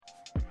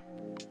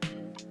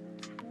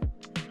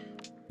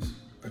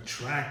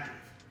attractive.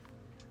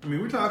 I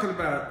mean, we're talking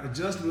about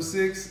adjustable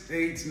 6,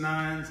 8s,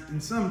 9s,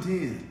 and some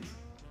 10s.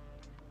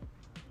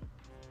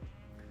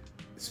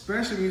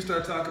 Especially when you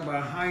start talking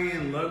about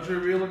high-end luxury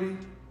realty.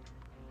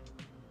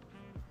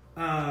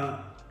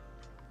 But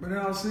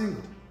they're all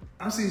single.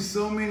 I've seen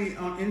so many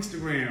on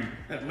Instagram,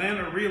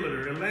 Atlanta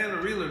Realtor.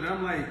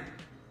 I'm like,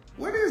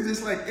 what is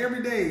this like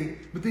every day?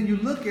 But then you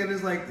look at it,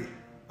 it's like,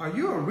 are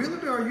you a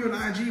realtor or are you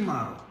an IG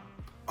model?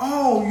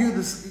 Oh,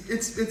 it's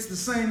the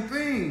same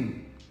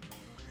thing.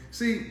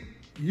 See,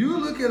 you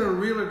look at a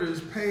realtor's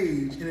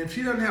page, and if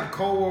she doesn't have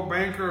Coldwell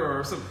Banker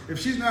or something, if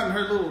she's not in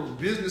her little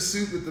business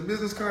suit with the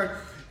business card,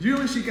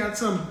 usually she got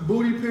some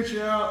booty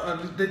picture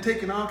out, they're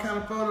taking all kind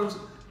of photos.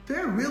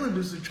 They're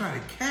realtors to try to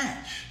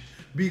catch.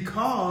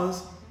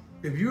 Because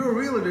if you're a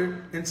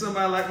realtor and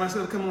somebody like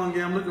myself come along,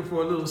 yeah, I'm looking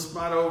for a little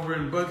spot over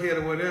in Buckhead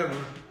or whatever,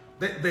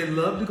 they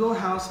love to go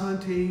house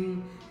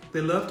hunting,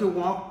 they love to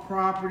walk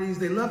properties,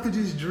 they love to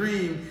just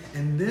dream,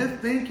 and they're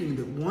thinking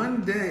that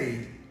one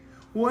day,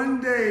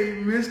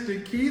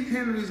 Mr. Keith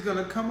Henry's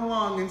gonna come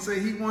along and say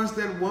he wants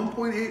that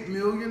 $1.8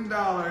 million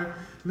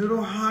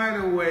little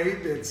hideaway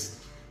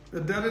that's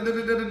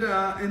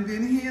da-da-da-da-da-da, and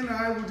then he and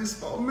I will just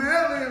fall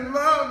madly in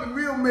love, and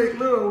we'll make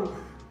little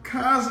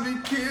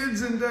Cosby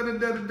kids and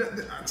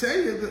da-da-da-da-da. I tell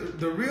you,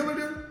 the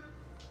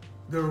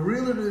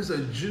realtors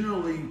are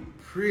generally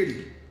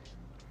pretty.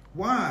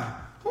 Why?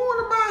 Who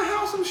want to buy a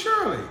house from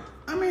Shirley?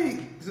 I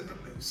mean,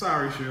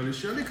 sorry, Shirley.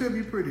 Shirley could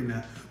be pretty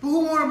now. But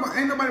who want to buy?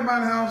 Ain't nobody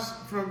buying a house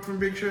from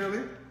Big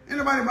Shirley. Ain't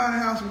nobody buying a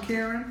house from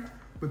Karen.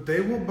 But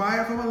they will buy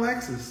it from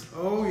Alexis.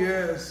 Oh,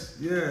 yes,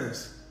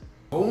 yes.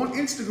 Go on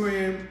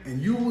Instagram and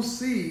you will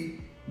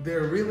see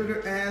their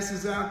realtor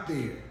asses out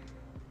there.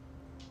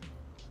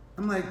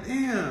 I'm like,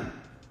 damn,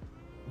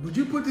 would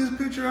you put this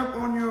picture up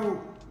on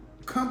your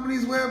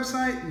company's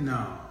website?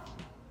 No.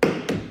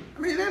 I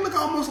mean, they look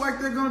almost like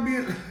they're gonna be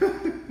in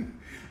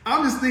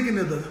I'm just thinking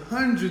of the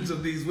hundreds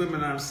of these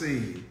women I've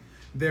seen.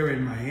 They're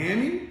in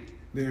Miami,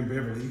 they're in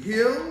Beverly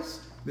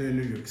Hills, they're in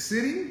New York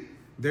City,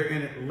 they're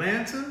in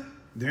Atlanta,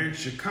 they're in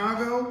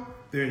Chicago,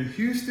 they're in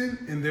Houston,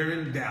 and they're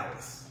in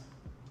Dallas.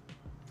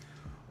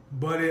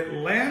 But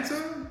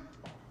Atlanta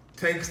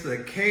takes the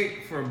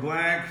cake for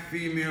black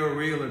female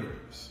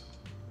realtors.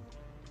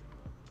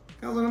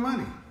 Because of the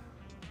money.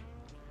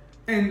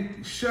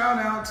 And shout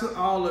out to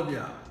all of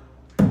y'all.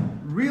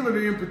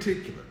 Realtor in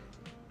particular.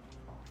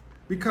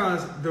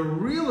 Because the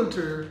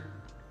realtor,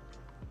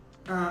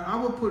 I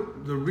would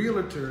put the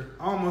realtor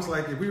almost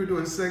like if we were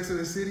doing Sex in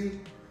the City,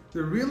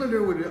 the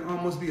realtor would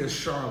almost be a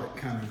Charlotte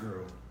kind of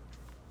girl.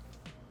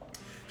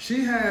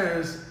 She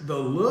has the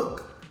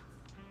look,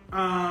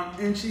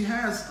 and she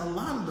has a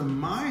lot of the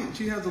mind,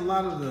 she has a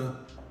lot of the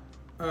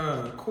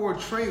core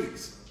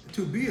traits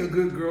to be a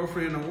good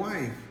girlfriend and a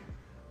wife.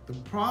 The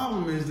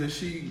problem is that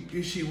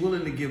is she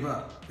willing to give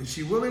up? Is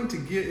she willing to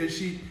give,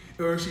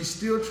 or is she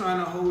still trying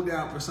to hold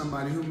out for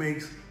somebody who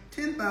makes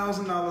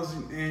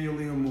 $10,000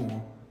 annually or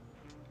more?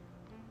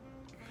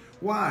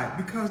 Why?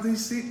 Because they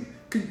see,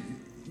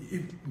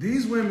 if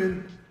these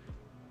women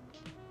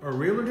are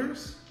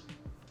realtors,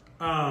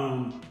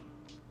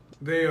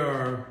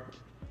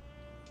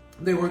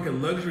 they work at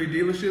luxury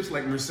dealerships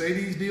like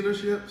Mercedes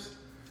dealerships,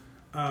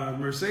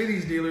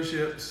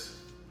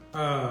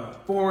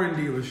 foreign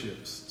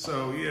dealerships.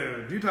 So yeah,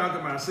 if you talk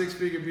about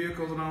six-figure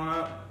vehicles and all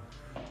that,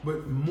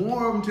 but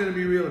more of them tend to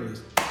be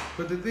realtors.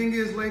 But the thing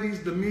is,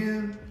 ladies, the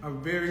men are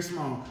very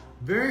small.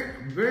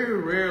 Very, very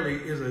rarely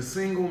is a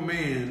single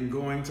man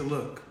going to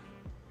look.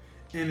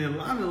 And a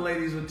lot of the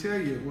ladies will tell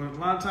you, a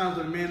lot of times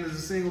when a man is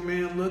a single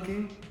man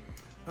looking,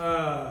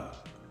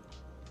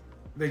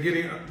 they're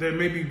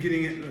maybe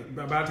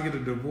about to get a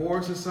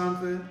divorce or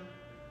something.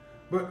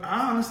 But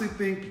I honestly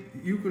think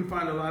you can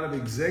find a lot of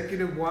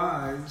executive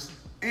wives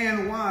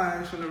and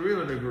wives from the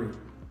realtor group.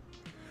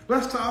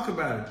 Let's talk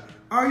about it.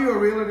 Are you a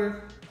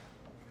realtor?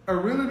 A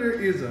realtor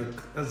is a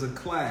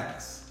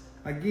class.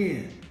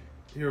 Again,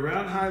 you're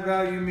around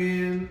high-value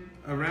men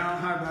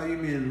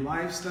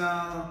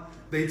lifestyle.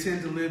 They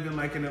tend to live in,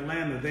 like in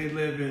Atlanta, they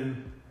live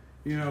in,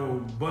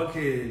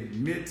 Buckhead,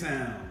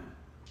 Midtown.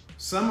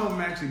 Some of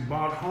them actually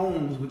bought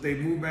homes, but they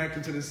moved back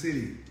into the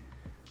city.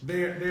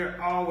 They're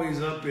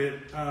always up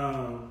at,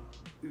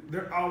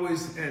 they're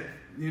always at,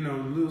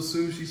 little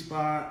sushi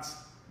spots.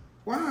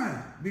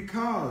 Why?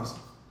 Because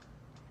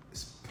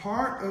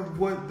part of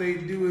what they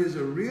do as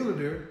a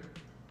realtor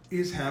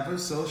is have a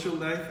social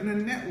life and a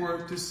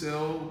network to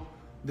sell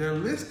their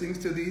listings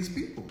to these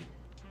people.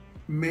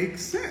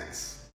 Makes sense.